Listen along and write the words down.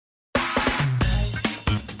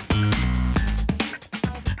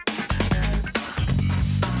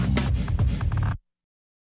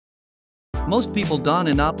Most people don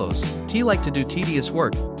and oppose, like to do tedious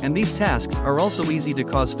work, and these tasks are also easy to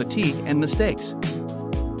cause fatigue and mistakes.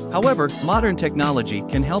 However, modern technology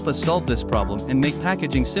can help us solve this problem and make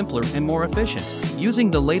packaging simpler and more efficient.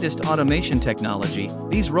 Using the latest automation technology,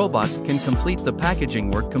 these robots can complete the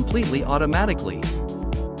packaging work completely automatically.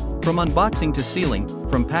 From unboxing to sealing,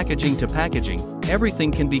 from packaging to packaging,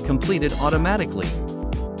 everything can be completed automatically.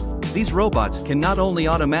 These robots can not only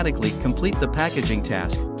automatically complete the packaging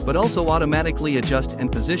task, but also automatically adjust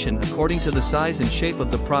and position according to the size and shape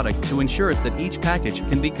of the product to ensure that each package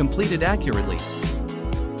can be completed accurately.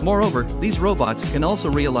 Moreover, these robots can also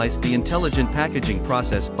realize the intelligent packaging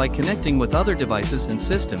process by connecting with other devices and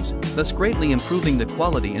systems, thus greatly improving the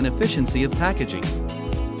quality and efficiency of packaging.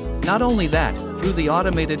 Not only that, through the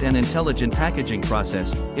automated and intelligent packaging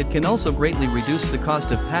process, it can also greatly reduce the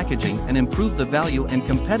cost of packaging and improve the value and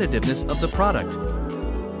competitiveness of the product.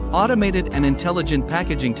 Automated and intelligent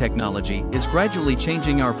packaging technology is gradually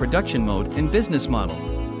changing our production mode and business model.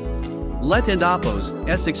 Let and oppose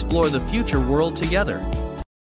us explore the future world together.